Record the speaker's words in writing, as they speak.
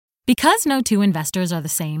Because no two investors are the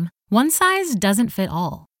same, one size doesn't fit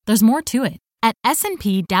all. There's more to it. At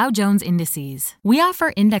S&P Dow Jones Indices, we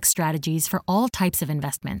offer index strategies for all types of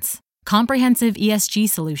investments. Comprehensive ESG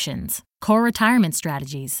solutions, core retirement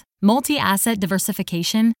strategies, multi-asset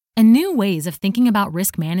diversification, and new ways of thinking about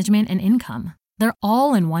risk management and income. They're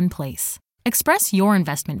all in one place. Express your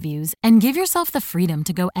investment views and give yourself the freedom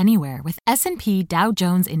to go anywhere with S&P Dow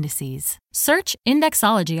Jones Indices. Search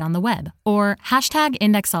Indexology on the web or hashtag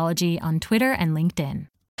Indexology on Twitter and LinkedIn.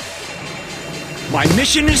 My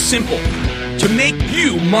mission is simple, to make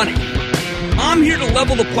you money. I'm here to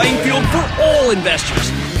level the playing field for all investors.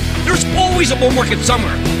 There's always a bull market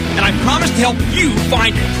somewhere, and I promise to help you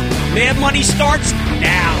find it. Mad Money starts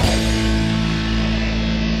now.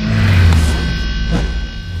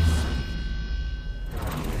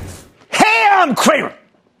 I'm Cramer.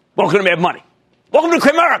 Welcome to Mad Money. Welcome to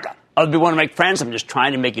Cramerica. Other people want to make friends. I'm just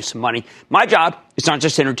trying to make you some money. My job is not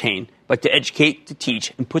just to entertain, but to educate, to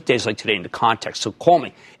teach, and put days like today into context. So call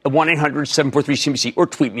me at 1-800-743-CNBC or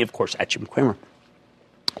tweet me, of course, at Jim Cramer.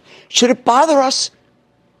 Should it bother us?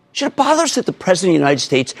 Should it bother us that the President of the United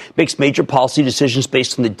States makes major policy decisions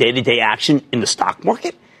based on the day-to-day action in the stock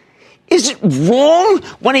market? Is it wrong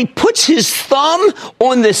when he puts his thumb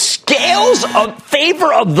on the scales of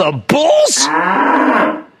favor of the bulls?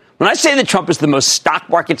 When I say that Trump is the most stock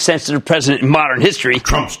market sensitive president in modern history,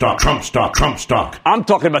 Trump stock, Trump stock, Trump stock. I'm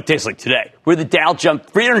talking about days like today, where the Dow jumped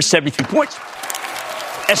 373 points,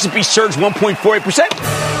 S&P surged 1.48%,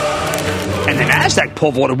 and the Nasdaq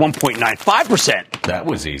pole vaulted 1.95%. That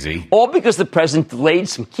was easy. All because the president delayed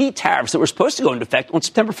some key tariffs that were supposed to go into effect on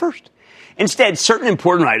September 1st. Instead, certain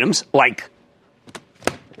important items like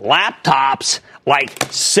laptops, like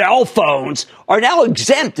cell phones, are now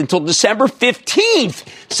exempt until December 15th.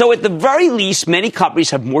 So at the very least, many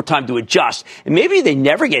companies have more time to adjust. And maybe they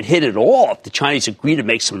never get hit at all if the Chinese agree to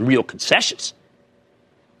make some real concessions.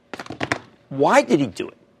 Why did he do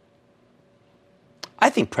it? I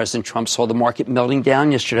think President Trump saw the market melting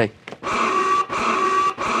down yesterday,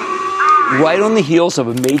 right on the heels of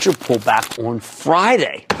a major pullback on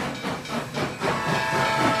Friday.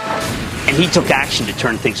 And he took action to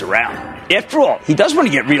turn things around. After all, he does want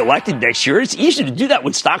to get reelected next year. It's easy to do that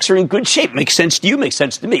when stocks are in good shape. Makes sense to you, makes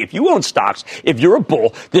sense to me. If you own stocks, if you're a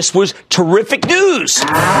bull, this was terrific news.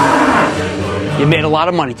 You made a lot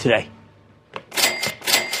of money today.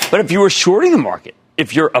 But if you were shorting the market,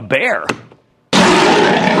 if you're a bear,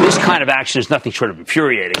 this kind of action is nothing short of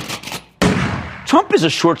infuriating. Trump is a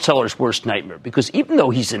short seller's worst nightmare because even though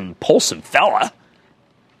he's an impulsive fella,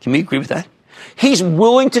 can we agree with that? He's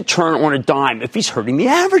willing to turn on a dime if he's hurting the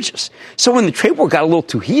averages. So when the trade war got a little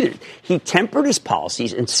too heated, he tempered his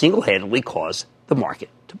policies and single-handedly caused the market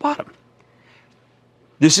to bottom.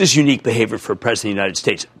 This is unique behavior for a president of the United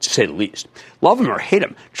States, to say the least. Love him or hate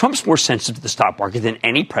him, Trump's more sensitive to the stock market than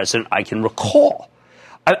any president I can recall.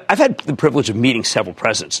 I've had the privilege of meeting several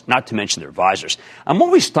presidents, not to mention their advisors. I'm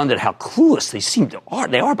always stunned at how clueless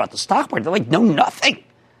they are about the stock market. They're like, know nothing.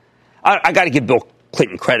 I got to give Bill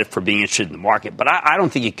Clinton credit for being interested in the market, but I don't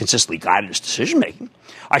think he consistently guided his decision-making.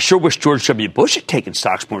 I sure wish George W. Bush had taken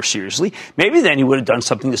stocks more seriously. Maybe then he would have done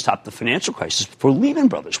something to stop the financial crisis before Lehman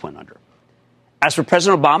Brothers went under. As for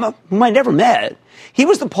President Obama, whom I never met, he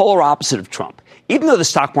was the polar opposite of Trump. Even though the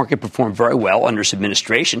stock market performed very well under his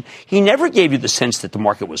administration, he never gave you the sense that the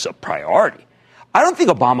market was a priority. I don't think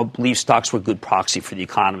Obama believed stocks were a good proxy for the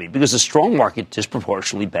economy because a strong market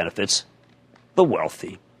disproportionately benefits the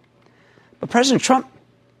wealthy. But President Trump,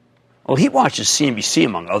 well, he watches CNBC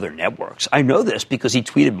among other networks. I know this because he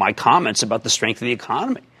tweeted my comments about the strength of the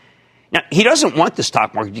economy. Now, he doesn't want the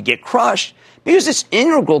stock market to get crushed because it's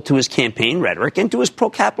integral to his campaign rhetoric and to his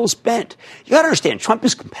pro-capitalist bent. You got to understand, Trump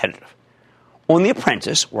is competitive. On The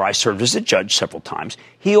Apprentice, where I served as a judge several times,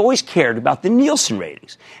 he always cared about the Nielsen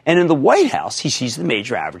ratings. And in the White House, he sees the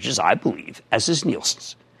major averages, I believe, as his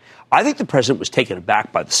Nielsen's. I think the president was taken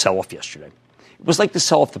aback by the sell-off yesterday. It was like the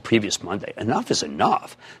sell-off the previous Monday. Enough is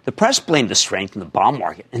enough. The press blamed the strength in the bond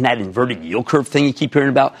market and that inverted yield curve thing you keep hearing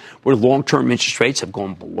about, where long-term interest rates have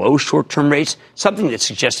gone below short-term rates, something that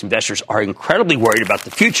suggests investors are incredibly worried about the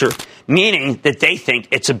future, meaning that they think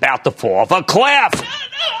it's about to fall off a cliff.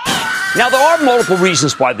 Now, there are multiple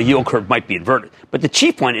reasons why the yield curve might be inverted, but the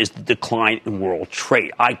chief one is the decline in world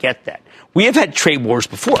trade. I get that. We have had trade wars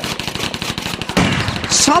before.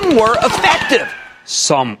 Some were effective.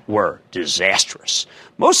 Some were disastrous.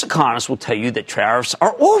 Most economists will tell you that tariffs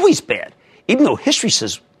are always bad, even though history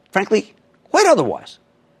says, frankly, quite otherwise.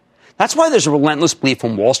 That's why there's a relentless belief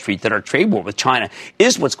on Wall Street that our trade war with China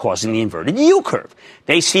is what's causing the inverted yield curve.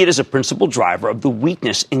 They see it as a principal driver of the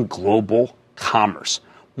weakness in global commerce.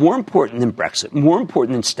 more important than Brexit, more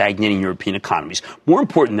important than stagnating European economies, more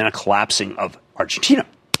important than a collapsing of Argentina.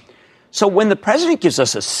 So when the president gives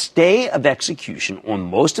us a stay of execution on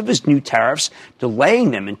most of his new tariffs,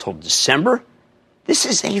 delaying them until December, this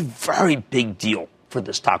is a very big deal for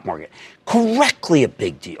the stock market. Correctly a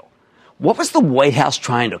big deal. What was the White House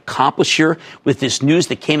trying to accomplish here with this news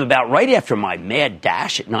that came about right after my mad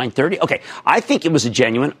dash at 9:30? Okay, I think it was a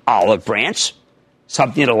genuine olive branch,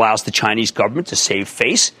 something that allows the Chinese government to save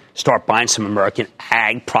face, start buying some American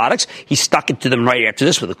ag products. He stuck it to them right after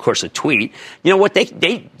this with, of course, a tweet. You know what? They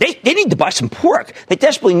need to buy some pork. They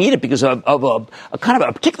desperately need it because of a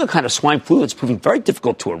particular kind of swine flu that's proving very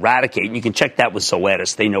difficult to eradicate. And you can check that with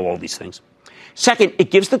Zoetis. They know all these things. Second,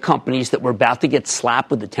 it gives the companies that were about to get slapped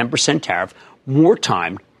with the 10% tariff more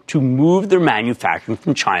time to move their manufacturing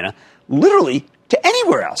from China literally to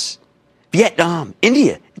anywhere else. Vietnam,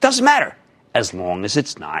 India, it doesn't matter. As long as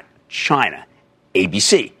it's not China.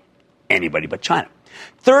 ABC. Anybody but China.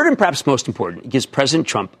 Third, and perhaps most important, it gives President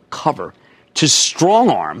Trump cover to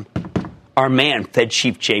strong-arm our man, Fed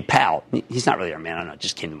Chief Jay Powell. He's not really our man, I don't know, it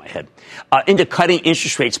just came to my head. Into cutting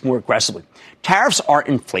interest rates more aggressively. Tariffs are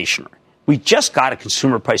inflationary. We just got a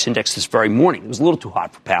consumer price index this very morning. It was a little too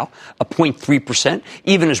hot for Powell, 0.3%,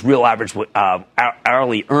 even as real average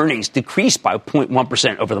hourly earnings decreased by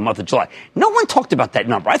 0.1% over the month of July. No one talked about that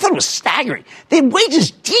number. I thought it was staggering. Their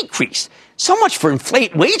wages decreased. So much for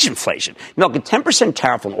wage inflation. Now, a 10%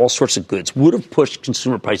 tariff on all sorts of goods would have pushed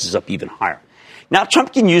consumer prices up even higher. Now,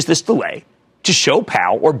 Trump can use this delay to show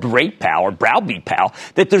Powell or berate Powell or browbeat Powell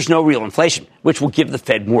that there's no real inflation, which will give the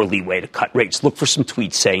Fed more leeway to cut rates. Look for some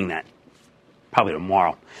tweets saying that. Probably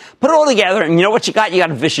tomorrow. Put it all together, and you know what you got? You got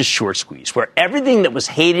a vicious short squeeze, where everything that was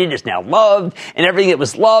hated is now loved, and everything that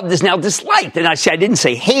was loved is now disliked. And I didn't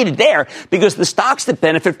say hated there, because the stocks that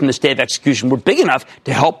benefit from the stay of execution were big enough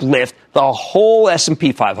to help lift the whole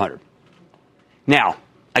S&P 500. Now,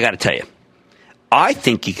 I got to tell you, I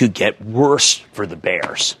think it could get worse for the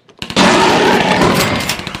bears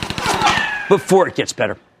before it gets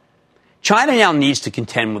better. China now needs to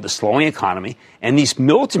contend with a slowing economy and these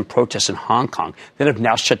militant protests in Hong Kong that have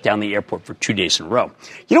now shut down the airport for 2 days in a row.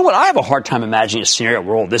 You know what? I have a hard time imagining a scenario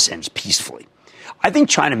where all this ends peacefully. I think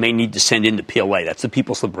China may need to send in the PLA, that's the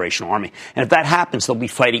People's Liberation Army. And if that happens, they'll be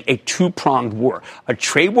fighting a two-pronged war, a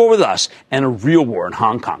trade war with us and a real war in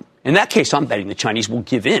Hong Kong. In that case, I'm betting the Chinese will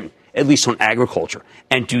give in, at least on agriculture,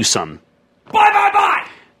 and do some buy.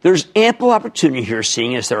 There's ample opportunity here,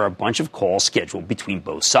 seeing as there are a bunch of calls scheduled between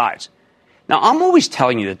both sides. Now, I'm always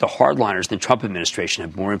telling you that the hardliners in the Trump administration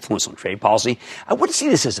have more influence on trade policy. I wouldn't see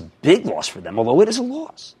this as a big loss for them, although it is a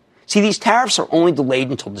loss. See, these tariffs are only delayed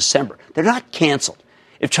until December. They're not canceled.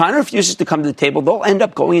 If China refuses to come to the table, they'll end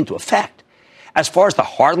up going into effect. As far as the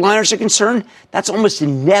hardliners are concerned, that's almost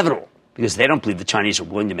inevitable because they don't believe the Chinese are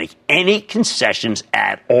willing to make any concessions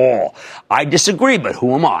at all. I disagree, but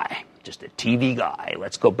who am I? Just a TV guy.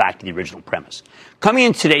 Let's go back to the original premise. Coming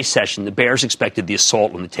in today's session, the bears expected the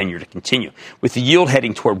assault on the 10-year to continue, with the yield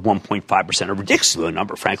heading toward 1.5%, a ridiculously low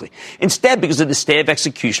number, frankly. Instead, because of the stay of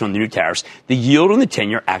execution on the new tariffs, the yield on the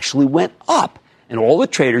 10-year actually went up. And all the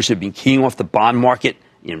traders who have been keying off the bond market,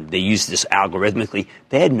 they use this algorithmically,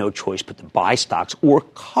 they had no choice but to buy stocks or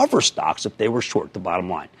cover stocks if they were short the bottom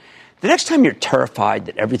line. The next time you're terrified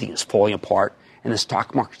that everything is falling apart and the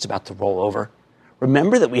stock market's about to roll over,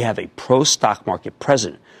 remember that we have a pro-stock market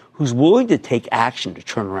president who's willing to take action to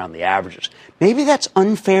turn around the averages. Maybe that's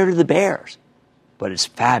unfair to the bears, but it's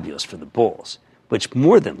fabulous for the bulls, which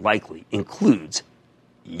more than likely includes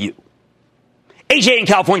you. AJ in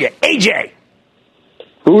California. AJ.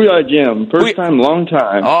 Booyah, Jim. First time, long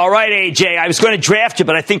time. All right, AJ. I was going to draft you,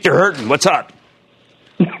 but I think you're hurting. What's up?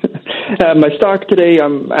 My stock today,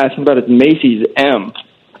 I'm asking about, is Macy's M.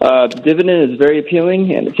 The dividend is very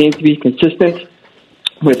appealing, and it seems to be consistent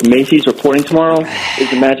with Macy's reporting tomorrow.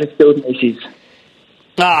 Is the magic still with Macy's?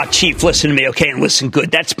 Chief, listen to me, okay, and listen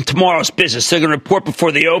good. That's tomorrow's business. They're going to report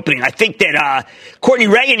before the opening. I think that Courtney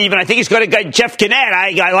Reagan even, I think he's going to get Jeff Gannett.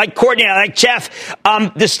 I like Courtney, I like Jeff.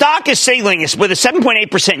 The stock is signaling with a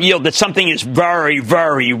 7.8% yield that something is very,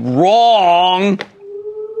 very wrong.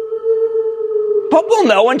 But we'll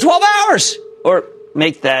know in 12 hours. Or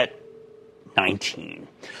make that 19.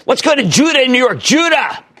 Let's go to Judah in New York.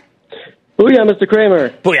 Judah! Booyah, Mr. Cramer.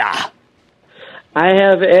 Booyah. I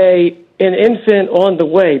have an infant on the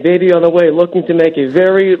way, baby on the way, looking to make a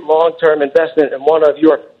very long-term investment in one of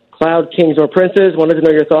your cloud kings or princes. Wanted to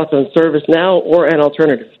know your thoughts on ServiceNow or an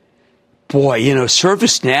alternative. Boy,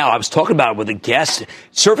 ServiceNow, I was talking about it with a guest.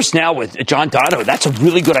 ServiceNow with John Donahoe, that's a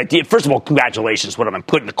really good idea. First of all, congratulations. What am I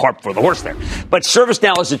putting the cart before the horse there? But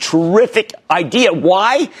ServiceNow is a terrific idea.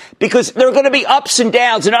 Why? Because there are going to be ups and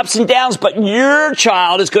downs, but your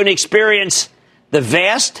child is going to experience the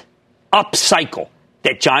vast up cycle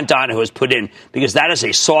that John Donahoe has put in, because that is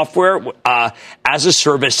a software as a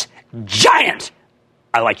service giant.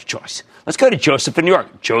 I like your choice. Let's go to Joseph in New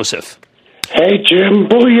York. Joseph. Hey,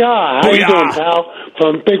 Jim. Booyah. How you doing, pal?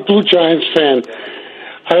 I'm a big Blue Giants fan.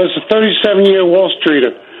 I was a 37-year Wall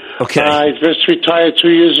Streeter. Okay. I just retired 2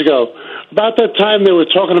 years ago. About that time, they were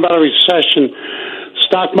talking about a recession.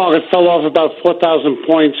 Stock market fell off about 4,000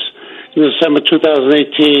 points in December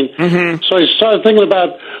 2018. Mm-hmm. So I started thinking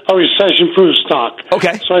about a recession-proof stock.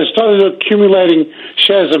 Okay. So I started accumulating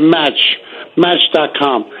shares of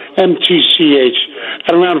Match.com, MTCH,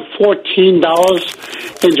 at around $14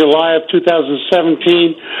 in July of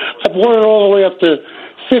 2017. I bought it all the way up to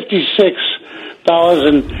 $56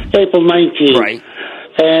 in April 19. Right.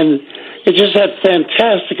 And it just had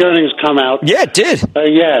fantastic earnings come out. Yeah, it did.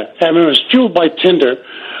 Yeah. I mean, it was fueled by Tinder.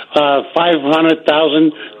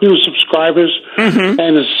 500,000 new subscribers. Mm-hmm.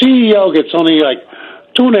 And the CEO gets only like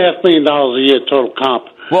 $2.5 million a year total comp.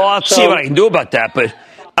 Well, I'll see what I can do about that, but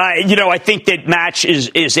I think that Match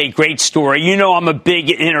is a great story. I'm a big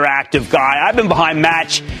interactive guy. I've been behind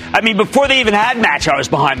Match. I mean, before they even had Match, I was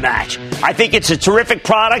behind Match. I think it's a terrific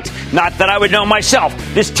product. Not that I would know myself.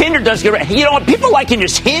 This Tinder does get... people liking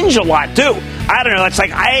this Hinge a lot, too. I don't know. It's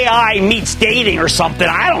like AI meets dating or something.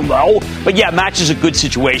 I don't know. But, yeah, Match is a good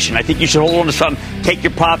situation. I think you should hold on to something, take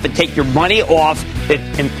your profit, take your money off it,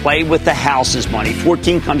 and play with the house's money.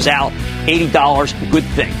 14 comes out, $80, good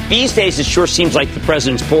thing. These days, it sure seems like the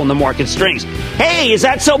president's pulling the market strings. Hey, is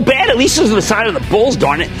that so bad? At least it was on the side of the bulls,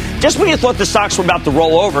 darn it. Just when you thought the stocks were about to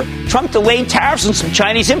roll over, Trump delayed tariffs on some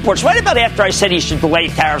Chinese imports. Right about after I said he should delay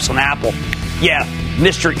tariffs on Apple. Yeah,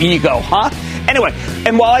 Mr. Ego, huh? Anyway,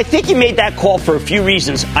 and while I think he made that call for a few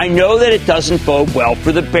reasons, I know that it doesn't bode well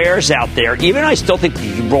for the bears out there. Even I still think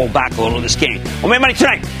you can roll back a little in this game. Well, make money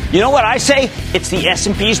tonight. You know what I say? It's the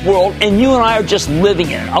S&P's world, and you and I are just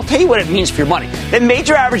living in it. I'll tell you what it means for your money. The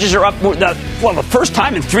major averages are up the first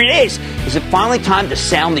time in 3 days. Is it finally time to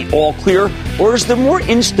sound the all clear, or is there more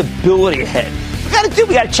instability ahead?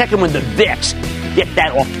 We got to check in with the VIX. Get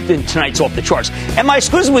that off tonight's off the charts. And my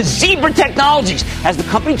exclusive with Zebra Technologies. Has the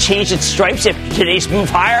company changed its stripes after today's move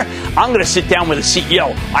higher? I'm going to sit down with the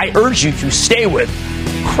CEO. I urge you to stay with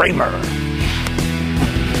Cramer.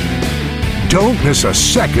 Don't miss a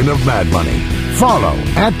second of Mad Money. Follow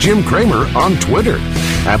 @Jim Cramer on Twitter.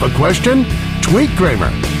 Have a question? Tweet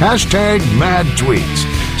Cramer. #MadTweets.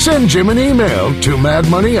 Send Jim an email to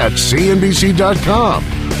madmoney@cnbc.com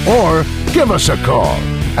or give us a call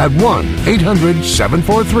at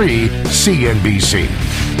 1-800-743-CNBC.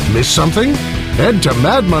 Miss something? Head to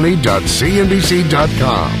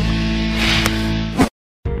madmoney.cnbc.com.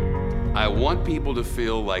 I want people to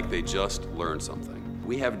feel like they just learned something.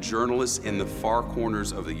 We have journalists in the far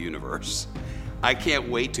corners of the universe. I can't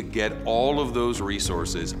wait to get all of those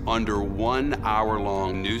resources under 1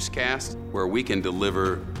 hour-long newscast where we can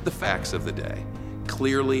deliver the facts of the day,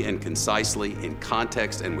 clearly and concisely, in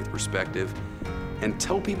context and with perspective, and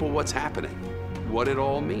tell people what's happening, what it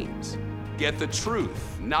all means. Get the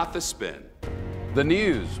truth, not the spin. The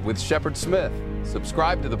News with Shepard Smith.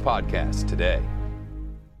 Subscribe to the podcast today.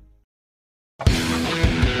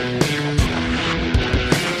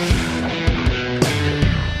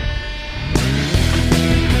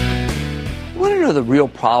 Want to know the real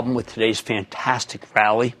problem with today's fantastic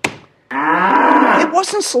rally? It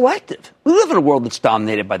wasn't selective. We live in a world that's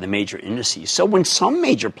dominated by the major indices. So when some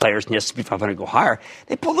major players in the S&P 500 go higher,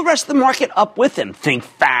 they pull the rest of the market up with them. Think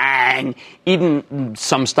FANG, even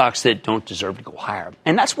some stocks that don't deserve to go higher.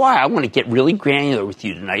 And that's why I want to get really granular with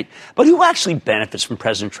you tonight. But who actually benefits from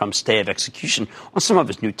President Trump's stay of execution on some of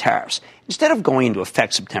his new tariffs? Instead of going into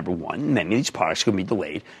effect September 1, many of these products are going to be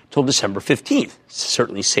delayed until December 15th. It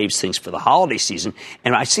certainly saves things for the holiday season.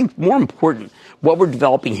 And I think more important, what we're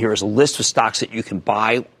developing here is a list of stocks that you can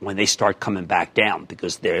buy when they start coming back down,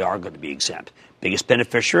 because they are going to be exempt. Biggest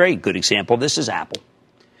beneficiary, a good example of this is Apple.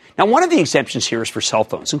 Now, one of the exemptions here is for cell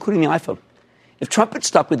phones, including the iPhone. If Trump had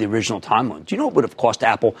stuck with the original timeline, do you know it would have cost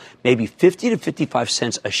Apple maybe 50 to 55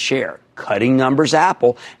 cents a share? Cutting numbers,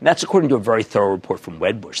 Apple. And that's according to a very thorough report from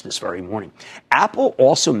Wedbush this very morning. Apple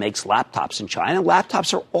also makes laptops in China.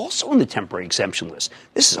 Laptops are also on the temporary exemption list.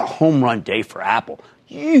 This is a home run day for Apple.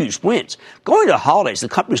 Huge wins. Going to the holidays, the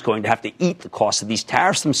company's going to have to eat the cost of these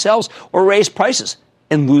tariffs themselves or raise prices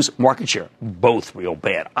and lose market share. Both real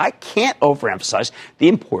bad. I can't overemphasize the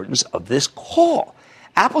importance of this call.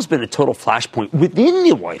 Apple's been a total flashpoint within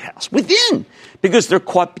the White House, because they're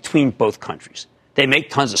caught between both countries. They make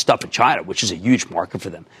tons of stuff in China, which is a huge market for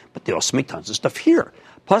them, but they also make tons of stuff here.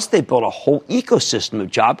 Plus, they built a whole ecosystem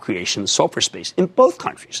of job creation in the software space in both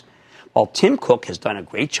countries. While Tim Cook has done a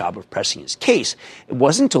great job of pressing his case, it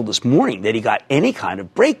wasn't until this morning that he got any kind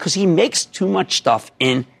of break because he makes too much stuff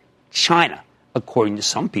in China, according to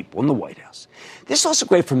some people in the White House. This is also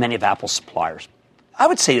great for many of Apple's suppliers. I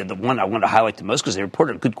would say that the one I want to highlight the most, because they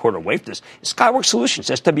reported a good quarter away from this, is Skyworks Solutions,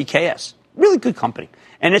 SWKS. Really good company.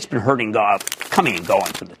 And it's been hurting, coming and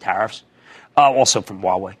going from the tariffs, also from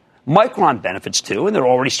Huawei. Micron benefits, too, and they're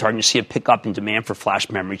already starting to see a pickup in demand for flash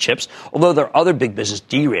memory chips, although their other big business,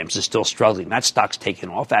 DRAMs, is still struggling. That stock's taken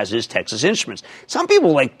off, as is Texas Instruments. Some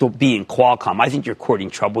people like to be in Qualcomm. I think you're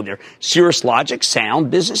courting trouble there. Cirrus Logic,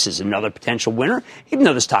 sound business, is another potential winner, even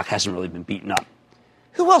though the stock hasn't really been beaten up.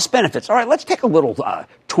 Who else benefits? All right, let's take a little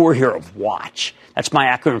tour here of Watch. That's my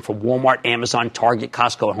acronym for Walmart, Amazon, Target,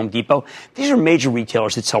 Costco, and Home Depot. These are major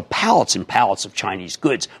retailers that sell pallets and pallets of Chinese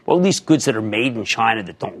goods, well, at least goods that are made in China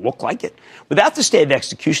that don't look like it. Without the state of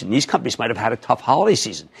execution, these companies might have had a tough holiday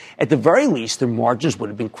season. At the very least, their margins would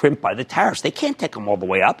have been crimped by the tariffs. They can't take them all the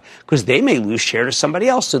way up because they may lose share to somebody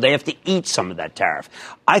else, so they have to eat some of that tariff.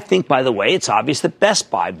 I think, by the way, it's obvious that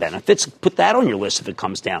Best Buy benefits. Put that on your list if it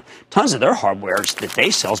comes down. Tons of their hardware that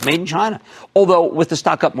they sell is made in China. Although, with the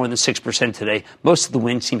stock up more than 6% today, most of the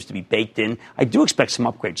win seems to be baked in. I do expect some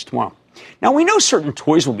upgrades tomorrow. Now, we know certain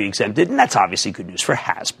toys will be exempted, and that's obviously good news for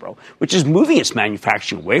Hasbro, which is moving its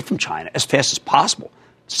manufacturing away from China as fast as possible.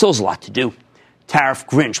 Still has a lot to do. Tariff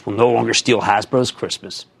Grinch will no longer steal Hasbro's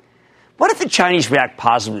Christmas. What if the Chinese react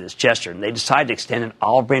positively to this gesture and they decide to extend an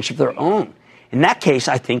olive branch of their own? In that case,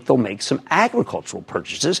 I think they'll make some agricultural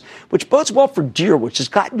purchases, which bodes well for Deere, which has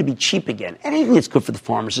gotten to be cheap again. Anything that's good for the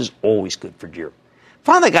farmers is always good for Deere.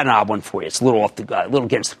 Finally, I got an odd one for you. It's a little little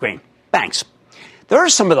against the grain. Banks. There are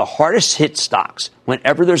some of the hardest hit stocks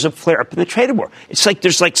whenever there's a flare up in the trade war. It's like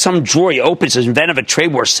there's like some drawer you open, says invent of a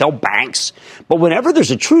trade war, sell banks. But whenever there's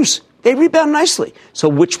a truce, they rebound nicely. So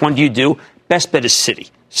which one do you do? Best bet is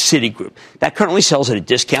Citigroup. That currently sells at a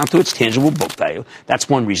discount to its tangible book value. That's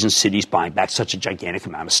one reason Citi's buying back such a gigantic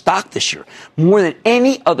amount of stock this year, more than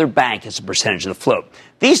any other bank as a percentage of the float.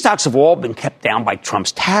 These stocks have all been kept down by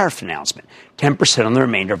Trump's tariff announcement, 10% on the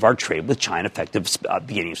remainder of our trade with China effective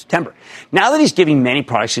beginning of September. Now that he's giving many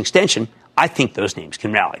products an extension, I think those names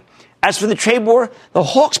can rally. As for the trade war, the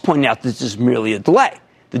Hawks point out that this is merely a delay.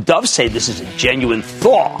 The Doves say this is a genuine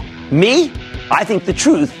thaw. Me, I think the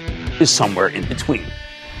truth is somewhere in between.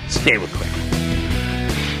 Stay with Cramer.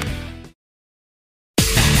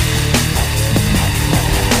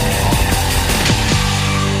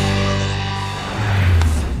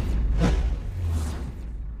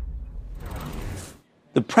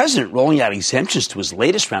 The president rolling out exemptions to his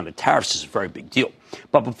latest round of tariffs is a very big deal.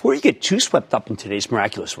 But before you get too swept up in today's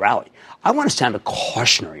miraculous rally, I want to sound a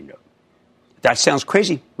cautionary note. If that sounds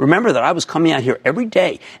crazy, remember that I was coming out here every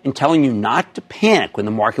day and telling you not to panic when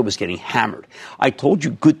the market was getting hammered. I told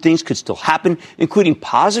you good things could still happen, including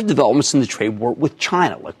positive developments in the trade war with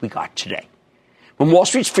China like we got today. When Wall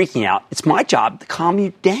Street's freaking out, it's my job to calm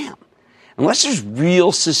you down. Unless there's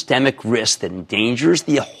real systemic risk that endangers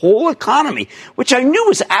the whole economy, which I knew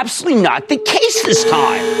was absolutely not the case this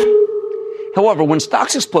time. However, when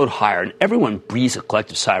stocks explode higher and everyone breathes a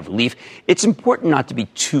collective sigh of relief, it's important not to be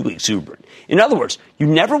too exuberant. In other words, you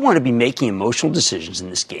never want to be making emotional decisions in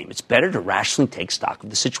this game. It's better to rationally take stock of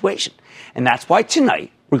the situation. And that's why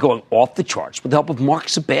tonight we're going off the charts with the help of Mark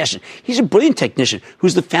Sebastian. He's a brilliant technician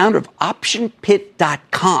who's the founder of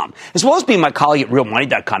OptionPit.com, as well as being my colleague at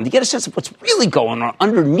RealMoney.com to get a sense of what's really going on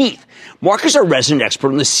underneath. Mark is our resident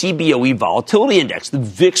expert on the CBOE Volatility Index, the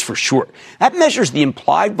VIX for short. That measures the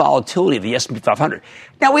implied volatility of the S&P 500.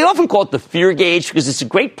 Now, we often call it the fear gauge because it's a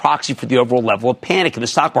great proxy for the overall level of panic in the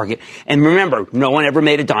stock market. And remember, no one ever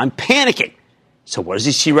made a dime panicking. So what does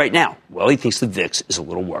he see right now? Well, he thinks the VIX is a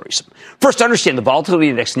little worrisome. First, understand the volatility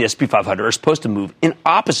index and the S&P 500 are supposed to move in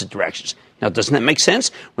opposite directions. Now, doesn't that make sense?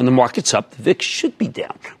 When the market's up, the VIX should be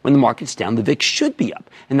down. When the market's down, the VIX should be up.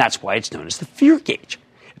 And that's why it's known as the fear gauge.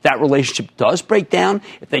 If that relationship does break down,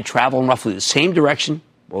 if they travel in roughly the same direction,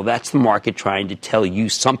 well, that's the market trying to tell you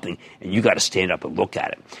something, and you got to stand up and look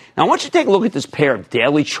at it. Now, I want you to take a look at this pair of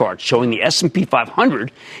daily charts showing the S&P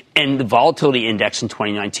 500 and the volatility index in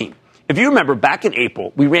 2019. If you remember, back in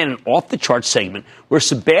April, we ran an off-the-chart segment where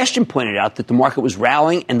Sebastian pointed out that the market was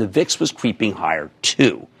rallying and the VIX was creeping higher,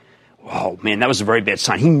 too. Oh, man, that was a very bad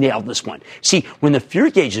sign. He nailed this one. See, when the fear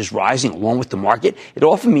gauge is rising along with the market, it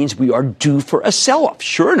often means we are due for a sell-off.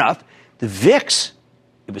 Sure enough, the VIX,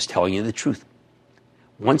 it was telling you the truth.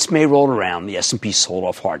 Once May rolled around, the S&P sold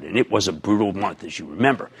off hard, and it was a brutal month, as you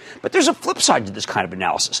remember. But there's a flip side to this kind of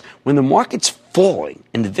analysis. When the market's falling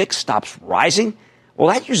and the VIX stops rising,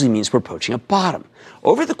 well, that usually means we're approaching a bottom.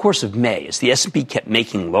 Over the course of May, as the S&P kept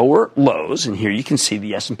making lower lows, and here you can see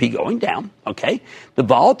the S&P going down, okay, the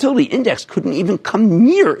volatility index couldn't even come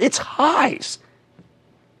near its highs.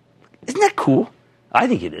 Isn't that cool? I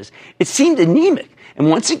think it is. It seemed anemic.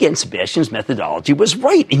 And once again, Sebastian's methodology was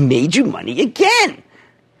right. It made you money again.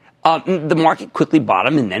 The market quickly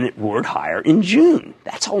bottomed, and then it roared higher in June.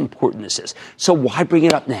 That's how important this is. So why bring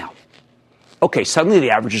it up now? Okay, suddenly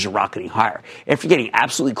the averages are rocketing higher. After getting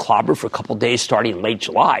absolutely clobbered for a couple days starting in late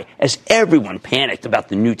July, as everyone panicked about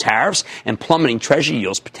the new tariffs and plummeting Treasury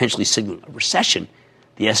yields potentially signaling a recession,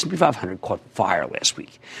 the S&P 500 caught fire last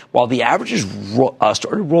week. While the averages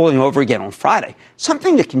started rolling over again on Friday,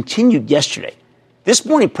 something that continued yesterday. This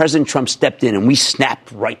morning, President Trump stepped in, and we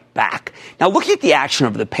snapped right back. Now, looking at the action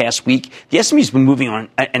over the past week, the S&P has been moving on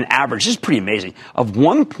an average, this is pretty amazing, of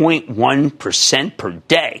 1.1% per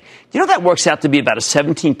day. You know, that works out to be about a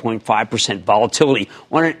 17.5% volatility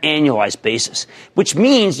on an annualized basis, which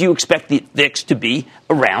means you expect the VIX to be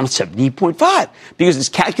around 17.5 because it's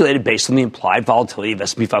calculated based on the implied volatility of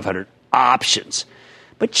S&P 500 options.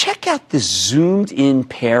 But check out this zoomed-in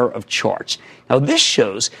pair of charts. Now, this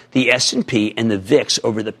shows the S&P and the VIX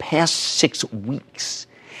over the past 6 weeks.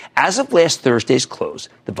 As of last Thursday's close,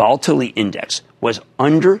 the volatility index was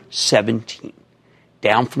under 17,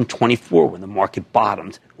 down from 24 when the market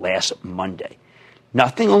bottomed last Monday.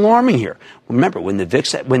 Nothing alarming here. Remember, when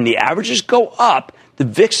the averages go up, the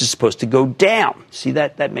VIX is supposed to go down. See,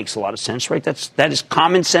 that makes a lot of sense, right? That is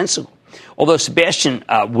commonsensical. Although Sebastian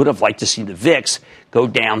would have liked to see the VIX go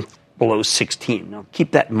down below 16. Now,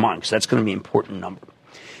 keep that in mind because that's going to be an important number.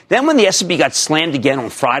 Then when the S&P got slammed again on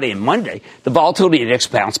Friday and Monday, the volatility index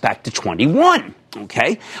bounced back to 21,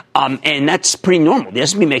 okay? And that's pretty normal. The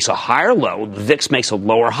S&P makes a higher low, the VIX makes a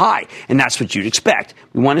lower high, and that's what you'd expect.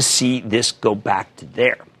 We want to see this go back to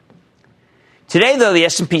there. Today, though, the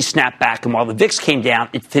S&P snapped back, and while the VIX came down,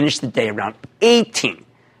 it finished the day around 18.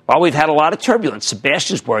 While we've had a lot of turbulence,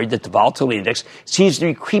 Sebastian's worried that the volatility index seems to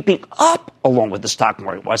be creeping up along with the stock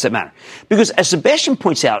market. Why does that matter? Because as Sebastian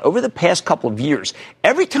points out, over the past couple of years,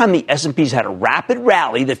 every time the S&P's had a rapid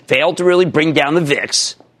rally that failed to really bring down the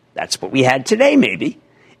VIX, that's what we had today maybe,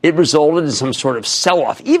 it resulted in some sort of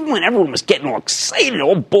sell-off, even when everyone was getting all excited,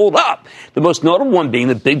 all bulled up. The most notable one being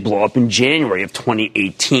the big blow-up in January of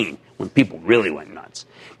 2018, when people really went nuts.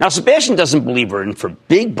 Now, Sebastian doesn't believe we're in for a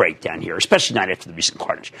big breakdown here, especially not after the recent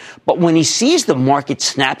carnage. But when he sees the market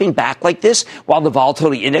snapping back like this, while the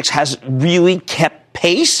volatility index hasn't really kept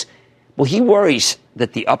pace, well, he worries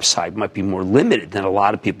that the upside might be more limited than a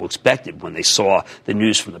lot of people expected when they saw the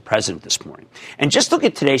news from the president this morning. And just look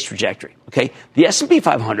at today's trajectory, okay? The S&P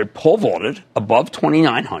 500 pole vaulted above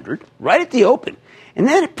 2,900 right at the open, and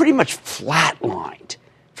then it pretty much flatlined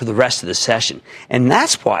for the rest of the session. And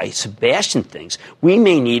that's why Sebastian thinks we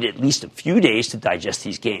may need at least a few days to digest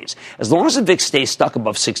these gains. As long as the VIX stays stuck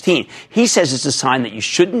above 16, he says it's a sign that you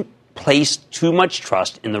shouldn't place too much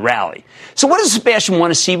trust in the rally. So what does Sebastian want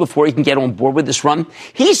to see before he can get on board with this run?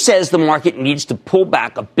 He says the market needs to pull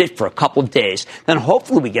back a bit for a couple of days, then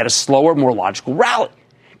hopefully we get a slower, more logical rally.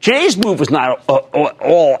 Today's move was not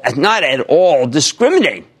at all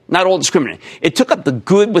discriminating. Not all discriminating. It took up the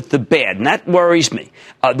good with the bad, and that worries me.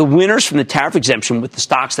 The winners from the tariff exemption with the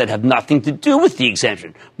stocks that have nothing to do with the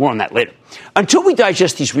exemption. More on that later. Until we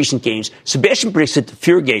digest these recent gains, Sebastian predicts that the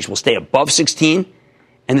fear gauge will stay above 16,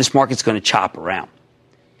 and this market's going to chop around.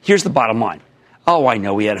 Here's the bottom line. Oh, I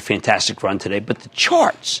know we had a fantastic run today, but the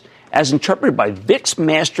charts, as interpreted by VIX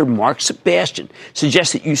master Mark Sebastian,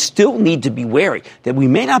 suggest that you still need to be wary that we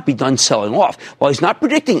may not be done selling off. While he's not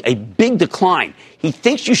predicting a big decline, he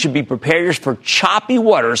thinks you should be prepared for choppy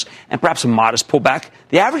waters and perhaps a modest pullback.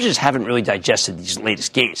 The averages haven't really digested these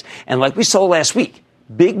latest gains. And like we saw last week,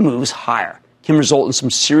 big moves higher can result in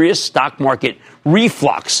some serious stock market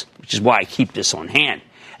reflux, which is why I keep this on hand.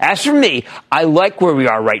 As for me, I like where we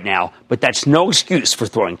are right now, but that's no excuse for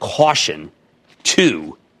throwing caution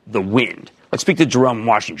to the wind. Let's speak to Jerome in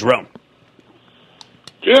Washington. Jerome.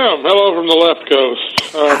 Jim, hello from the left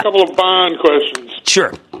coast. A couple of bond questions.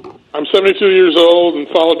 Sure. I'm 72 years old and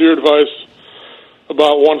followed your advice.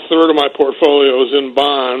 About 1/3 of my portfolio is in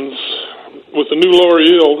bonds. With the new lower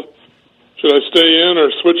yield, Should I stay in or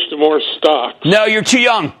switch to more stocks? No, you're too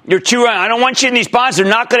young. You're too young. I don't want you in these bonds. They're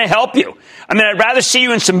not going to help you. I mean, I'd rather see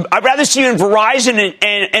you in Verizon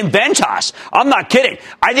and Ventas. I'm not kidding.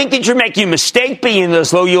 I think that you're making a mistake being in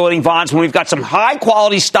those low-yielding bonds when we've got some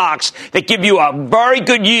high-quality stocks that give you a very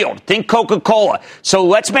good yield. Think Coca-Cola. So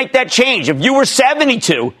let's make that change. If you were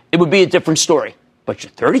 72, it would be a different story. But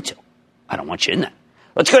you're 32. I don't want you in that.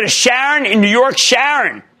 Let's go to Sharon in New York.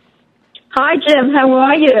 Sharon. Hi, Jim. How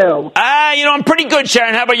are you? I'm pretty good,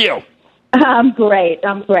 Sharon. How about you? I'm great.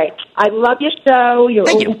 I love your show. You're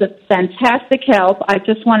always a fantastic help. I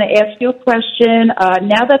just want to ask you a question.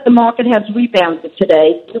 Now that the market has rebounded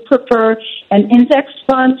today, do you prefer an index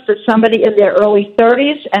fund for somebody in their early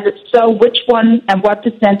 30s? And if so, which one and what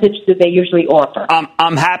percentage do they usually offer?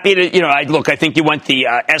 I'm happy to, I think you want the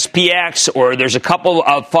SPX, or there's a couple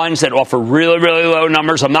of funds that offer really, really low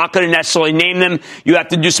numbers. I'm not going to necessarily name them. You have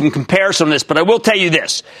to do some comparison on this, but I will tell you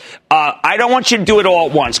this. I don't want you to do it all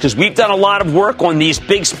at once, because we've done a lot of work on these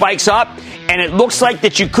big spikes up, and it looks like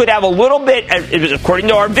that you could have a little bit, according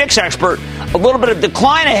to our VIX expert, a little bit of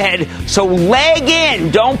decline ahead. So leg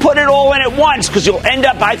in. Don't put it all in at once, because you'll end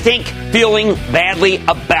up, I think, feeling badly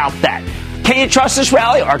about that. Can you trust this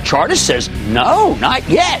rally? Our chartist says, no, not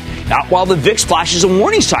yet. Not while the VIX flashes a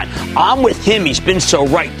warning sign. I'm with him. He's been so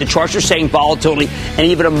right. The charts are saying volatility and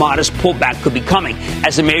even a modest pullback could be coming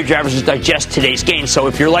as the major averages digest today's gains. So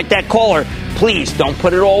if you're like that caller, please don't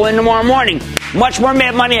put it all in tomorrow morning. Much more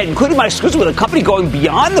mad money, including my exclusive with a company going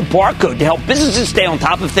beyond the barcode to help businesses stay on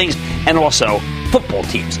top of things, and also football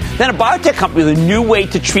teams. Then a biotech company with a new way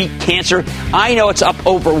to treat cancer. I know it's up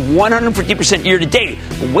over 150% year to date,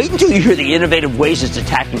 but wait until you hear the innovative ways it's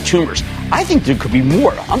attacking tumors. I think there could be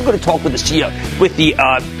more. I'm going to talk with the CEO, with the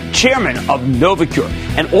chairman of Novacure.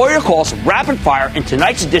 And all your calls rapid fire in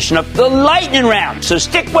tonight's edition of the Lightning Round. So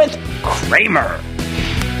stick with Cramer.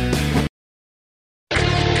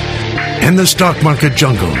 In the stock market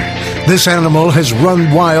jungle, this animal has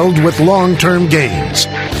run wild with long-term gains.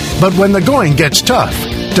 But when the going gets tough,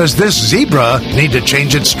 does this zebra need to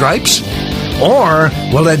change its stripes? Or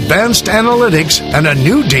will advanced analytics and a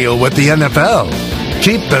new deal with the NFL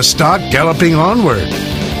keep the stock galloping onward?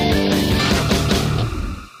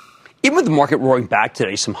 Even with the market roaring back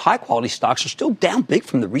today, some high-quality stocks are still down big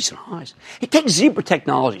from the recent highs. It takes Zebra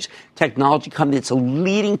Technologies, technology company that's a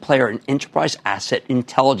leading player in enterprise asset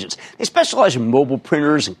intelligence. They specialize in mobile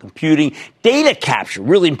printers and computing, data capture,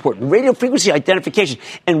 really important, radio frequency identification,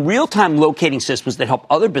 and real-time locating systems that help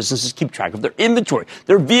other businesses keep track of their inventory,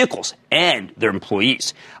 their vehicles, and their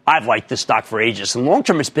employees. I've liked this stock for ages, and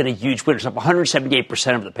long-term it's been a huge winner. It's up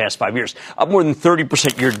 178% over the past 5 years, up more than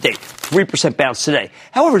 30% year-to-date, 3% bounce today.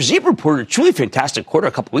 However, Zebra reported a truly fantastic quarter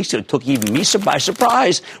a couple weeks ago. It took even me by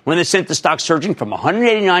surprise when they sent the stock surging from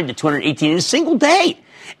 189 to 218 in a single day.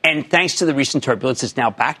 And thanks to the recent turbulence, it's now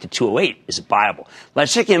back to 208. Is it viable?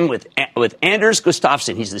 Let's check in with Anders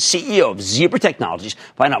Gustafsson. He's the CEO of Zebra Technologies.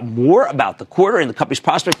 Find out more about the quarter and the company's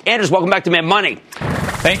prospect. Anders, welcome back to Mad Money.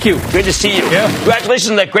 Thank you. Good to see you. Yeah.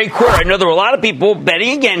 Congratulations on that great quarter. I know there were a lot of people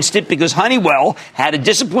betting against it because Honeywell had a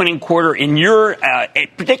disappointing quarter in your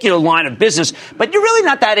particular line of business, but you're really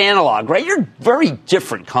not that analog, right? You're very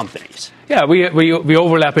different companies. Yeah, we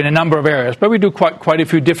overlap in a number of areas, but we do quite a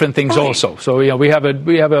few different things also. So we have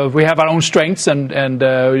our own strengths and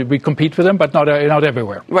we compete with them, but not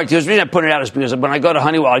everywhere. Right. The reason I put it out is because when I go to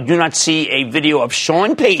Honeywell, I do not see a video of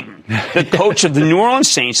Sean Payton, the coach of the New Orleans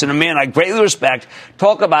Saints, and a man I greatly respect,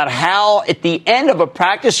 talk about how at the end of a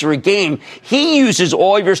practice or a game, he uses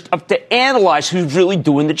all of your stuff to analyze who's really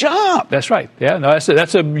doing the job. That's right. Yeah, no,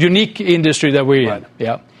 that's a unique industry that we're in.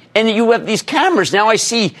 Yeah. And you have these cameras. Now I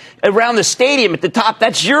see around the stadium at the top,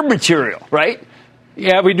 that's your material, right?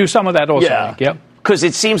 Yeah, we do some of that also. Yeah. Because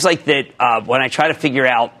it seems like that when I try to figure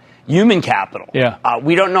out human capital,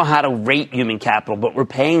 we don't know how to rate human capital, but we're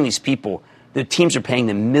paying these people. The teams are paying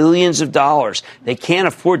them millions of dollars. They can't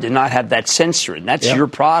afford to not have that sensor, and that's your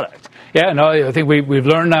product. Yeah, no, I think we've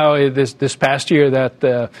learned now this past year that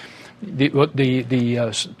the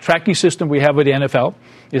tracking system we have with the NFL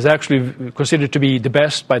is actually considered to be the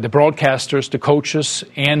best by the broadcasters, the coaches,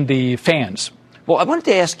 and the fans. Well, I wanted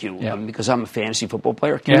to ask you, because I'm a fantasy football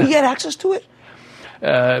player, can we get access to it?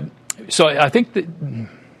 So I think that...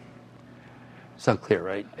 It's not clear,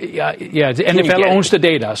 right? Yeah. The NFL owns the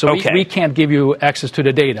data, so we can't give you access to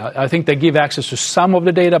the data. I think they give access to some of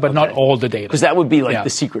the data, but not all the data. Because that would be like the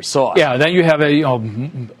secret sauce. Yeah. Then you have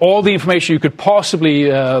all the information you could possibly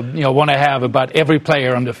want to have about every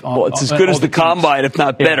player on the. Well, it's as good as the combine, if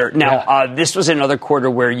not better. Now, this was another quarter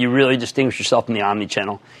where you really distinguished yourself in the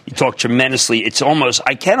omni-channel. You talk tremendously. It's almost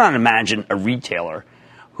I cannot imagine a retailer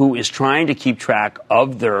who is trying to keep track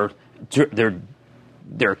of their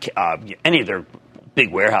any of their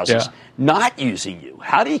big warehouses not using you?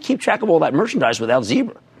 How do you keep track of all that merchandise without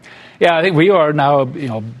Zebra? Yeah, I think we are now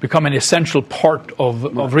become an essential part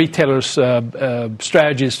of retailers'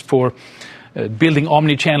 strategies for building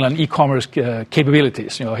omni-channel and e-commerce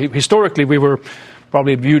capabilities. Historically we were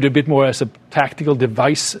probably viewed a bit more as a tactical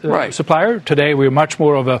device supplier. Today, we're much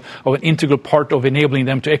more of an integral part of enabling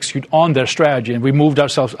them to execute on their strategy, and we moved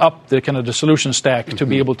ourselves up the solution stack to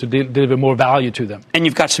be able to deliver more value to them. And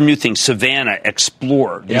you've got some new things, Savannah,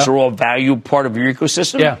 Explore. These are all value part of your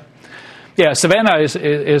ecosystem? Yeah, Savannah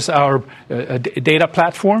is our data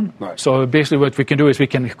platform. Right. So basically what we can do is we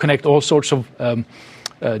can connect all sorts of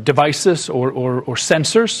devices or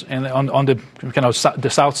sensors, and on the the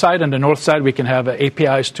south side and the north side we can have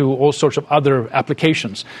APIs to all sorts of other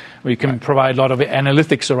applications. We can provide a lot of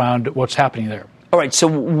analytics around what's happening there. All right. So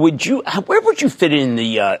where would you fit in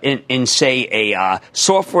in say a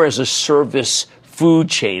software as a service food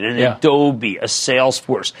chain, an Adobe, a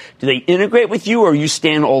Salesforce? Do they integrate with you, or you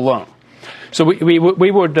stand alone? So we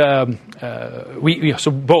would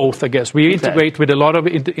so both, I guess. We integrate with a lot of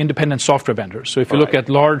independent software vendors. So if you look at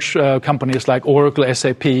large companies like Oracle,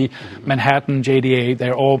 SAP, Manhattan, JDA,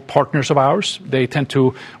 they're all partners of ours. They tend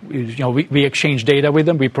to, we exchange data with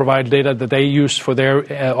them. We provide data that they use for their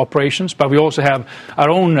operations. But we also have our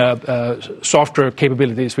own software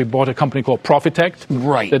capabilities. We bought a company called Profitect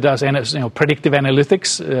that does predictive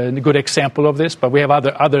analytics. A good example of this. But we have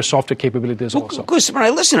other software capabilities also. Because when I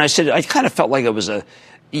listened, I said I kind of felt like it was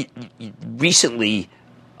recently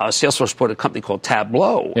Salesforce bought a company called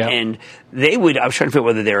Tableau, and I was trying to figure out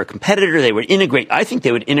whether they're a competitor. They would integrate. I think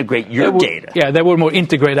they would integrate your data. Yeah, they would more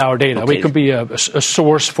integrate our data. Okay. We could be a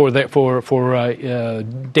source for data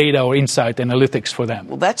or insight analytics for them.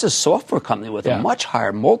 Well, that's a software company with a much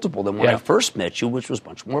higher multiple than when I first met you, which was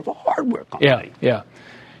much more of a hardware company. Yeah.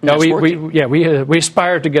 No, we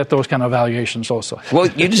aspire to get those kind of valuations also. Well,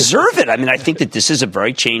 you deserve it. I mean, I think that this is a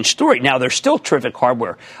very changed story. Now, there's still terrific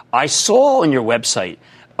hardware. I saw on your website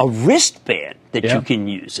a wristband that you can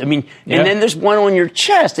use. I mean, and then there's one on your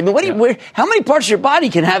chest. I mean, how many parts of your body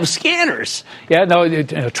can have scanners? Yeah, no,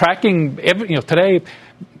 tracking today.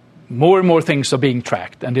 More and more things are being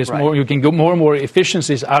tracked, and there's more. You can get more and more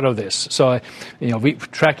efficiencies out of this. So, we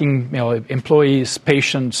tracking, employees,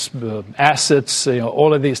 patients, assets,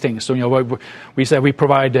 all of these things. So, we say we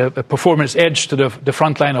provide a performance edge to the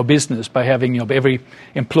front line of business by having, every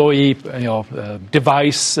employee,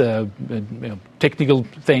 device, technical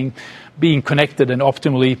thing being connected and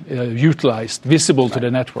optimally utilized, visible to the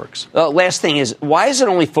networks. Last thing is, why is it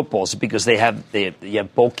only football? Is it because you have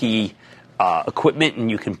bulky equipment, and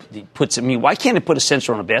you can put some. Why can't it put a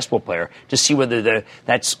sensor on a basketball player to see whether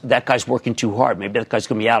that guy's working too hard? Maybe that guy's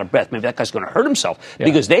going to be out of breath. Maybe that guy's going to hurt himself.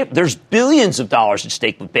 Because there's billions of dollars at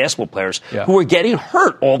stake with basketball players who are getting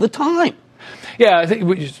hurt all the time. Yeah, I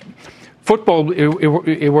think football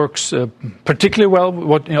it works particularly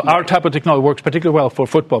well. Our type of technology works particularly well for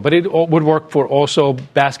football, but it would work for also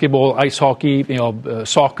basketball, ice hockey,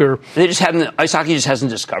 soccer. Ice hockey just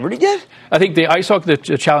hasn't discovered it yet. I think the ice hockey,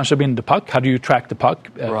 the challenge has been the puck. How do you track the puck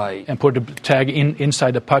and put the tag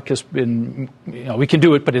inside the puck has been. We can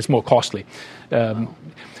do it, but it's more costly.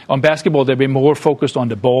 On basketball, they've been more focused on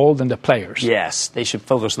the ball than the players. Yes, they should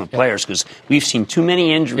focus on the players because we've seen too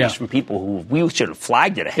many injuries from people who we should have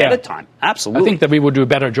flagged it ahead of time. Absolutely. I think that we would do a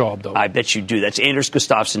better job, though. I bet you do. That's Anders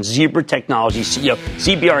Gustafsson, Zebra Technology CEO,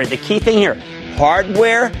 ZBR. The key thing here,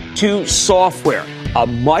 hardware to software. A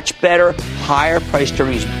much better, higher price to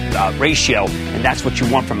earnings ratio, and that's what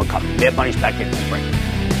you want from a company. Mad Money's back in. Break.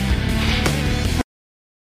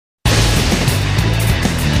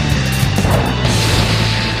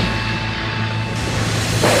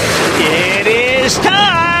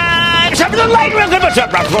 Time for the light round. What's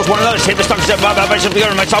up, Rob? One another. Save the stocks. Myself, and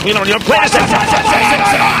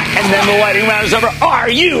then the lighting round is over. Are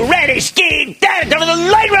you ready, Ski? Time for the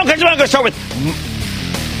light round. I'm going to start with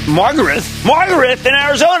Margaret in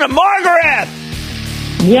Arizona. Margaret.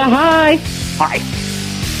 Yeah. Hi.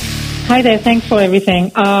 Hi there. Thanks for everything.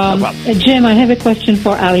 Jim, I have a question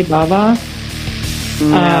for Alibaba.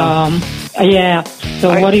 So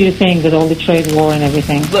what do you think with all the trade war and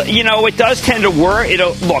everything? It does tend to work.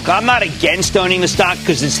 Look, I'm not against owning the stock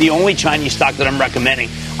because it's the only Chinese stock that I'm recommending.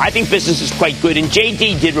 I think business is quite good, and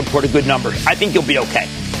JD did report a good number. I think you'll be okay.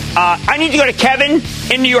 I need to go to Kevin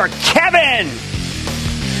in New York. Kevin!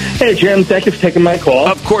 Hey, Jim. Thank you for taking my call.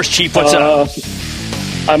 Of course, Chief. What's up?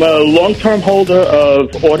 I'm a long-term holder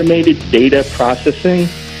of automated data processing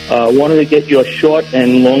Wanted to get your short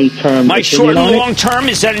and long-term. My short and long-term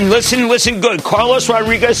is that, listen good. Carlos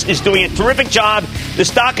Rodriguez is doing a terrific job. The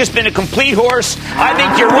stock has been a complete horse. I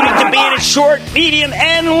think you're right to be in it short, medium,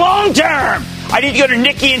 and long-term. I need to go to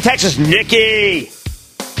Nikki in Texas. Nikki.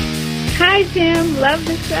 Hi, Jim. Love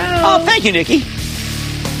the show. Oh, thank you, Nikki.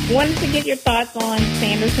 Wanted to get your thoughts on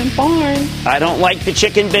Sanderson Farms. I don't like the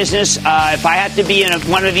chicken business. If I had to be in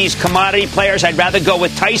one of these commodity players, I'd rather go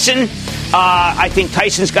with Tyson. I think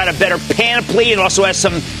Tyson's got a better panoply and also has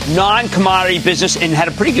some non-commodity business and had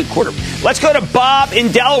a pretty good quarter. Let's go to Bob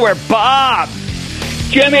in Delaware. Bob.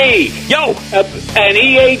 Jimmy. Yo. An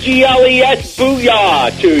EAGLES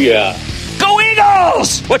booyah to you. Go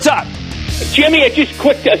Eagles! What's up? Jimmy, just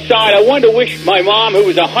quick aside, I wanted to wish my mom, who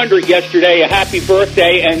was 100 yesterday, a happy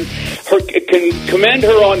birthday, and commend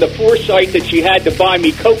her on the foresight that she had to buy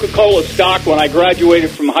me Coca-Cola stock when I graduated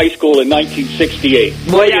from high school in 1968.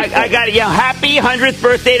 Well, yeah, I got it. Yeah, happy 100th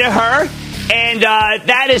birthday to her. And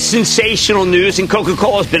that is sensational news, and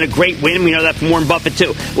Coca-Cola has been a great win. We know that from Warren Buffett,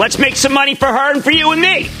 too. Let's make some money for her and for you and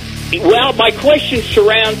me. Well, my question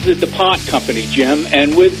surrounds the DuPont company, Jim,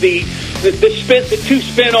 and with the two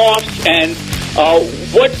spin-offs, and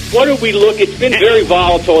what do we look? It's been very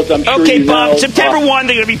volatile, as I'm sure you know. Bob, September 1,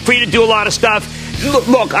 they're going to be free to do a lot of stuff.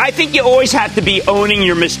 Look, I think you always have to be owning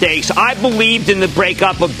your mistakes. I believed in the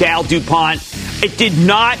breakup of Dow DuPont. It did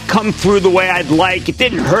not come through the way I'd like. It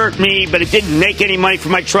didn't hurt me, but it didn't make any money for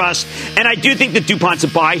my trust. And I do think that DuPont's a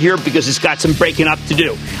buy here because it's got some breaking up to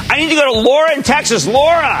do. I need to go to Laura in Texas.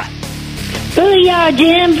 Laura. Booyah,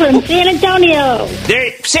 Jim, from San Antonio.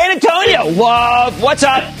 San Antonio. What's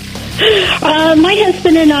up? My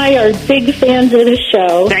husband and I are big fans of the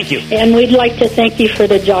show. Thank you. And we'd like to thank you for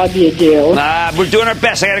the job you do. We're doing our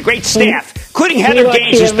best. I got a great staff, including Heather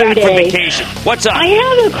Gaines, who's back from vacation. What's up? I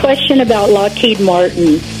have a question about Lockheed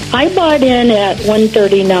Martin. I bought in at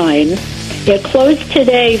 $139. It closed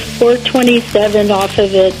today $427 off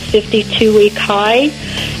of its 52-week high.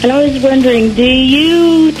 And I was wondering, do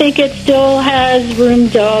you think it still has room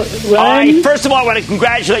to run? First of all, I want to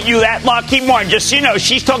congratulate you at Lockheed Martin. Just so you know,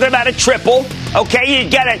 she's talking about a triple. Okay, you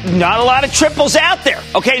get it. Not a lot of triples out there.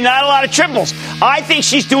 Okay, not a lot of triples. I think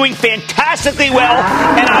she's doing fantastically well,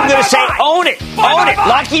 and I'm going to say own it. Own it.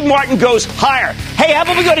 Lockheed Martin goes higher. Hey, how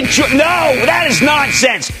about we go to... No, that is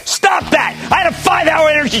nonsense. Stop that. I had a 5-hour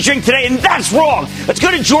energy drink today, and that's wrong. Let's go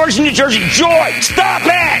to George in New Jersey. George, stop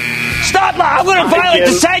it. Stop. I'm going to violate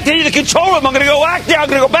the sanctity of the control room. I'm going to go back there. I'm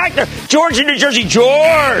going to go back there. George in New Jersey.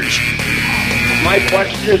 George. My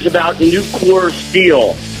question is about Nucor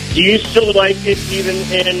Steel. Do you still like it even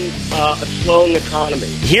in a slowing economy?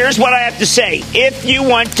 Here's what I have to say. If you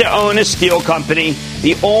want to own a steel company,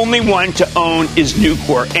 the only one to own is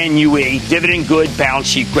Nucor, NUE, dividend good, balance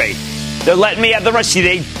sheet great. They're letting me have the rest.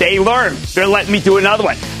 See, they learn. They're letting me do another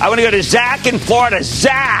one. I want to go to Zach in Florida.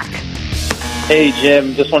 Zach. Hey,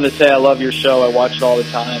 Jim. Just wanted to say I love your show. I watch it all the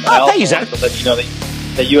time. Oh, thank you, Zach. To let you know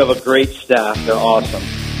that you have a great staff. They're awesome.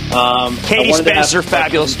 Katie Spencer,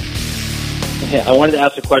 fabulous. Yeah, I wanted to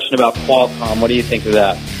ask a question about Qualcomm. What do you think of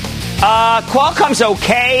that? Qualcomm's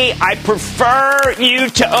okay. I prefer you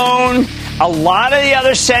to own a lot of the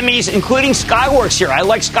other semis, including Skyworks here. I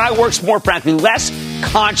like Skyworks more, frankly. Less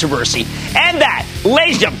controversy. And that,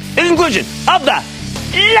 ladies and gentlemen, is the conclusion of the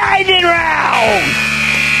Lightning Round.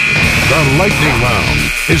 The Lightning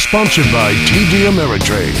Round is sponsored by TD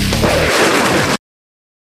Ameritrade.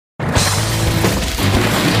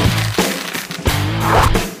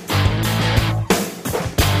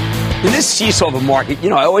 In this seesaw of a market,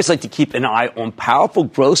 I always like to keep an eye on powerful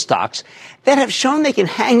growth stocks that have shown they can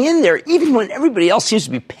hang in there even when everybody else seems to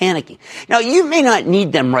be panicking. Now, you may not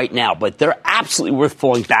need them right now, but they're absolutely worth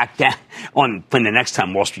falling back down on when the next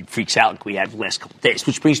time Wall Street freaks out like we had the last couple of days,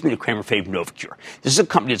 which brings me to Cramer fave Novacure. This is a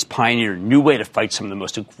company that's pioneered a new way to fight some of the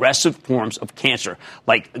most aggressive forms of cancer,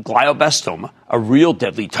 like glioblastoma, a real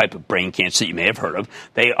deadly type of brain cancer that you may have heard of.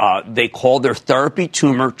 They call their therapy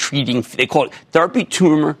tumor treating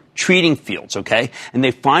fields, okay? And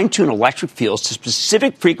they fine-tune electric fields to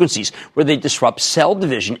specific frequencies where they disrupt cell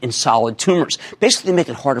division in solid tumors. Basically, they make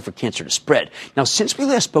it harder for cancer to spread. Now, since we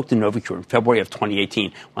last spoke to Novacure in February of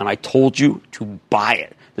 2018, when I told you to buy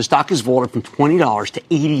it, the stock has vaulted from $20 to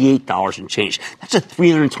 $88 and change. That's a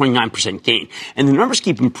 329% gain. And the numbers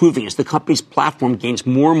keep improving as the company's platform gains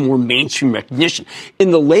more and more mainstream recognition.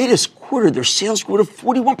 In the latest quarter, their sales grew at a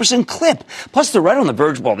 41% clip. Plus, they're right on the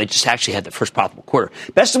verge. Well, they just actually had the first profitable quarter.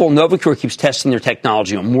 Best of all, Novocure keeps testing their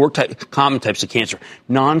technology on more common types of cancer.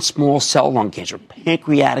 Non-small cell lung cancer,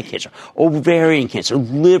 pancreatic cancer, ovarian cancer,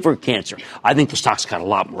 liver cancer. I think the stock's got a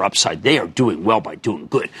lot more upside. They are doing well by doing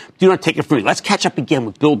good. Do not take it from me. Let's catch up again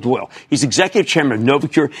with Bill Doyle. He's executive chairman of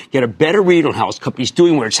Novocure. Get a better read on how his company's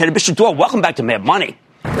doing, where it's headed. Mr. Doyle, welcome back to Mad Money.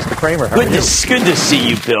 Mr. Cramer, how are you? Good to see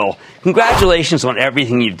you, Bill. Congratulations on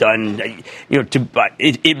everything you've done.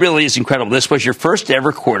 It really is incredible. This was your first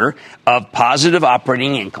ever quarter of positive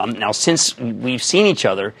operating income. Now, since we've seen each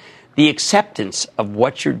other, the acceptance of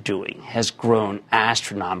what you're doing has grown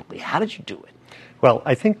astronomically. How did you do it? Well,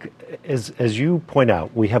 I think, as you point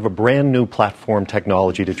out, we have a brand new platform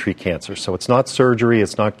technology to treat cancer. So it's not surgery,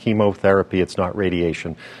 it's not chemotherapy, it's not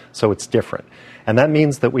radiation. So it's different. And that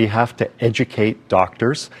means that we have to educate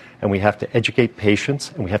doctors, and we have to educate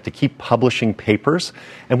patients, and we have to keep publishing papers.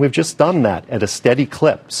 And we've just done that at a steady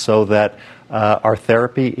clip so that our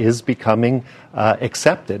therapy is becoming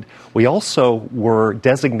accepted. We also were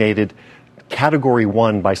designated Category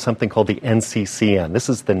 1 by something called the NCCN. This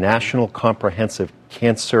is the National Comprehensive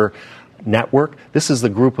Cancer Network. This is the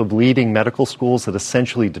group of leading medical schools that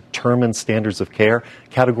essentially determine standards of care.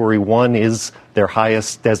 Category 1 is their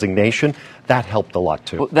highest designation. That helped a lot,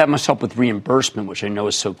 too. Well, that must help with reimbursement, which I know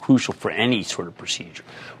is so crucial for any sort of procedure.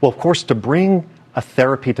 Well, of course, to bring a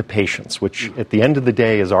therapy to patients, which at the end of the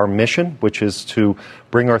day is our mission, which is to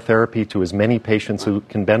bring our therapy to as many patients who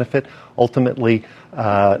can benefit. Ultimately,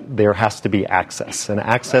 there has to be access. And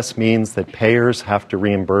access means that payers have to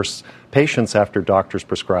reimburse patients after doctors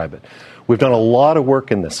prescribe it. We've done a lot of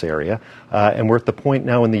work in this area, and we're at the point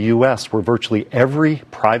now in the U.S. where virtually every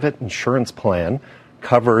private insurance plan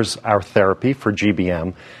covers our therapy for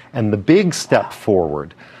GBM. And the big step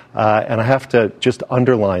forward, and I have to just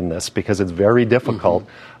underline this because it's very difficult,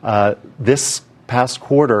 this past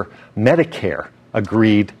quarter, Medicare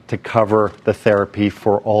agreed to cover the therapy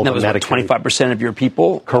for all the Medicare. 25% of your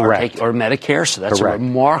people Correct. Are Medicare, so that's Correct. A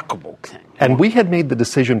remarkable thing. And we had made the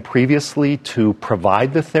decision previously to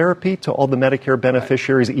provide the therapy to all the Medicare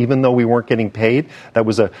beneficiaries, even though we weren't getting paid. That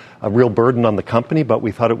was a real burden on the company, but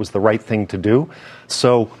we thought it was the right thing to do.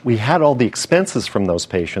 So we had all the expenses from those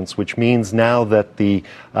patients, which means now that the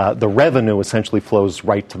revenue essentially flows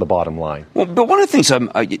right to the bottom line. Well, but one of the things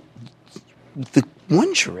the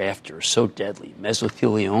ones you're after are so deadly: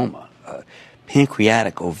 mesothelioma,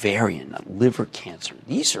 pancreatic, ovarian, liver cancer.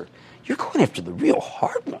 You're going after the real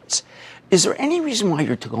hard ones. Is there any reason why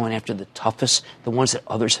you're going after the toughest, the ones that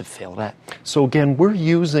others have failed at? So again, we're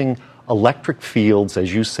using electric fields,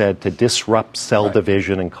 as you said, to disrupt cell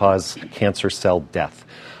division and cause cancer cell death.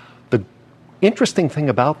 The interesting thing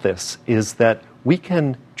about this is that we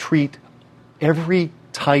can treat every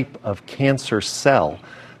type of cancer cell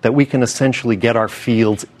that we can essentially get our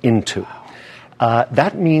fields into.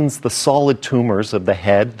 That means the solid tumors of the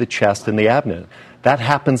head, the chest, and the abdomen. That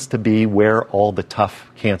happens to be where all the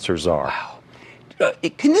tough cancers are. Wow.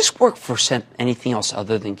 Can this work for anything else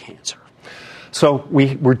other than cancer? So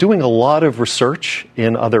we're doing a lot of research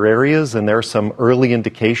in other areas, and there are some early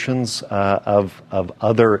indications of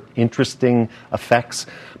other interesting effects.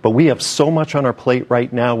 But we have so much on our plate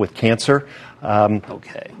right now with cancer.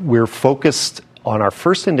 We're focused on our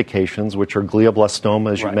first indications, which are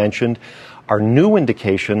glioblastoma, as you mentioned. Our new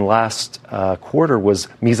indication last quarter was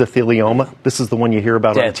mesothelioma. This is the one you hear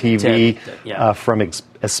about on TV from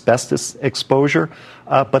asbestos exposure.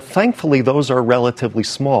 But thankfully, those are relatively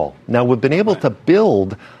small. Now, we've been able to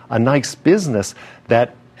build a nice business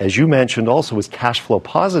that, as you mentioned, also is cash flow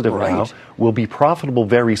positive now, will be profitable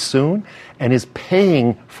very soon, and is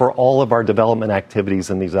paying for all of our development activities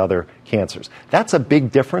in these other cancers. That's a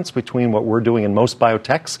big difference between what we're doing in most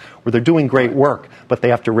biotechs, where they're doing great work, but they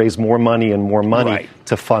have to raise more money and more money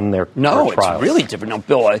to fund their trials. It's really different. Now,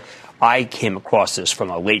 Bill, I came across this from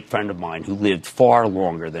a late friend of mine who lived far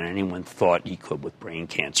longer than anyone thought he could with brain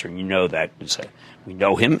cancer. And you know that. We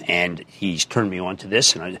know him, and he's turned me on to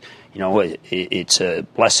this. And, it's a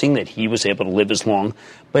blessing that he was able to live as long.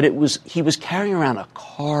 But he was carrying around a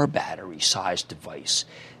car battery-sized device.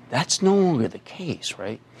 That's no longer the case,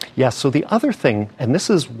 right? Yeah, so the other thing, and this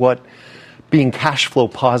is what being cash flow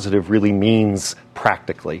positive really means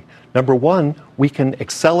practically. Number one, we can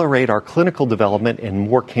accelerate our clinical development in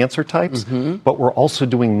more cancer types, but we're also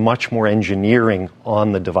doing much more engineering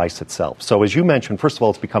on the device itself. So as you mentioned, first of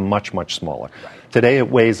all, it's become much, much smaller. Today it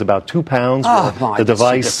weighs about 2 pounds.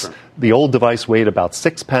 The old device weighed about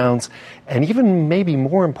 6 pounds. And even maybe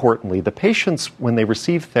more importantly, the patients, when they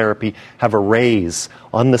receive therapy, have a raise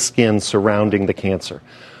on the skin surrounding the cancer.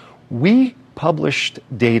 We published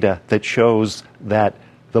data that shows that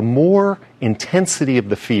the more intensity of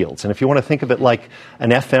the fields. And if you want to think of it like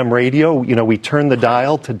an FM radio, we turn the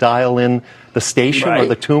dial to dial in the station or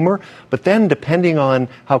the tumor. But then depending on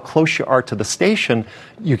how close you are to the station,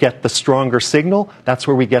 you get the stronger signal. That's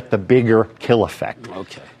where we get the bigger kill effect.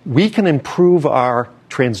 Okay. We can improve our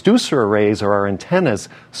transducer arrays or our antennas.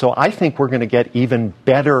 So I think we're going to get even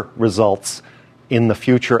better results in the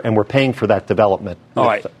future, and we're paying for that development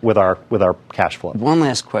with our cash flow. One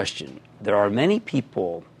last question. There are many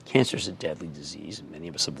people, cancer is a deadly disease, and many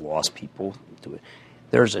of us have lost people to it.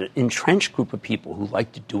 There's an entrenched group of people who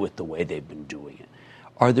like to do it the way they've been doing it.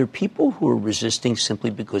 Are there people who are resisting simply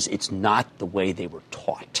because it's not the way they were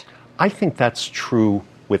taught? I think that's true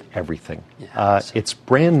with everything. It's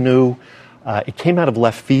brand new. It came out of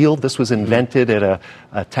left field. This was invented at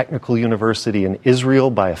a technical university in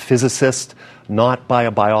Israel by a physicist, not by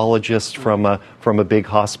a biologist from a big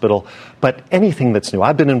hospital. But anything that's new.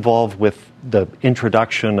 I've been involved with the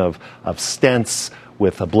introduction of stents,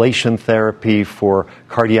 with ablation therapy for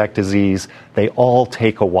cardiac disease. They all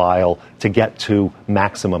take a while to get to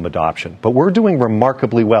maximum adoption. But we're doing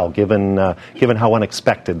remarkably well, given how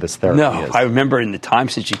unexpected this therapy is. I remember in the time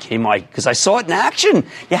since you came, because I saw it in action.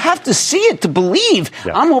 You have to see it to believe.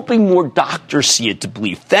 Yeah. I'm hoping more doctors see it to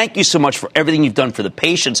believe. Thank you so much for everything you've done for the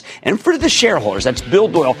patients and for the shareholders. That's Bill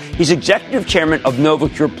Doyle. He's executive chairman of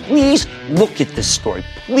NovaCure. Please look at this story.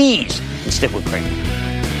 Please. And stick with Cramer.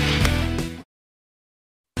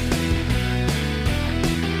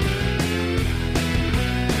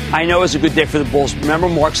 I know it's a good day for the Bulls. Remember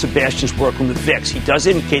Mark Sebastian's work on the VIX. He does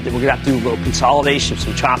indicate that we're going to have to do a little consolidation,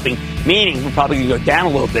 some chopping, meaning we're probably going to go down a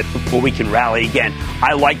little bit before we can rally again.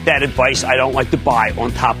 I like that advice. I don't like to buy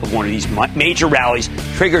on top of one of these major rallies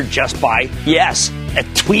triggered just by, a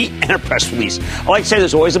tweet and a press release. I like to say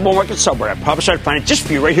there's always a bull market somewhere. I promise I'll find it just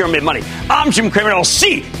for you right here on Mid Money. I'm Jim Cramer, and I'll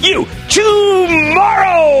see you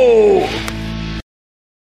tomorrow.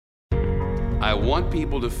 I want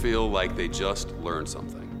people to feel like they just learned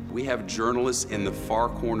something. We have journalists in the far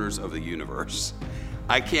corners of the universe.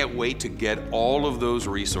 I can't wait to get all of those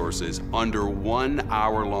resources under 1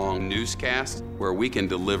 hour-long newscast where we can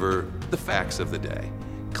deliver the facts of the day,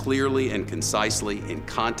 clearly and concisely, in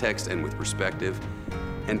context and with perspective,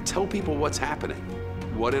 and tell people what's happening,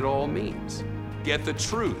 what it all means. Get the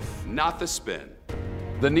truth, not the spin.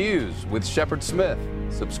 The News with Shepard Smith.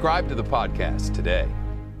 Subscribe to the podcast today.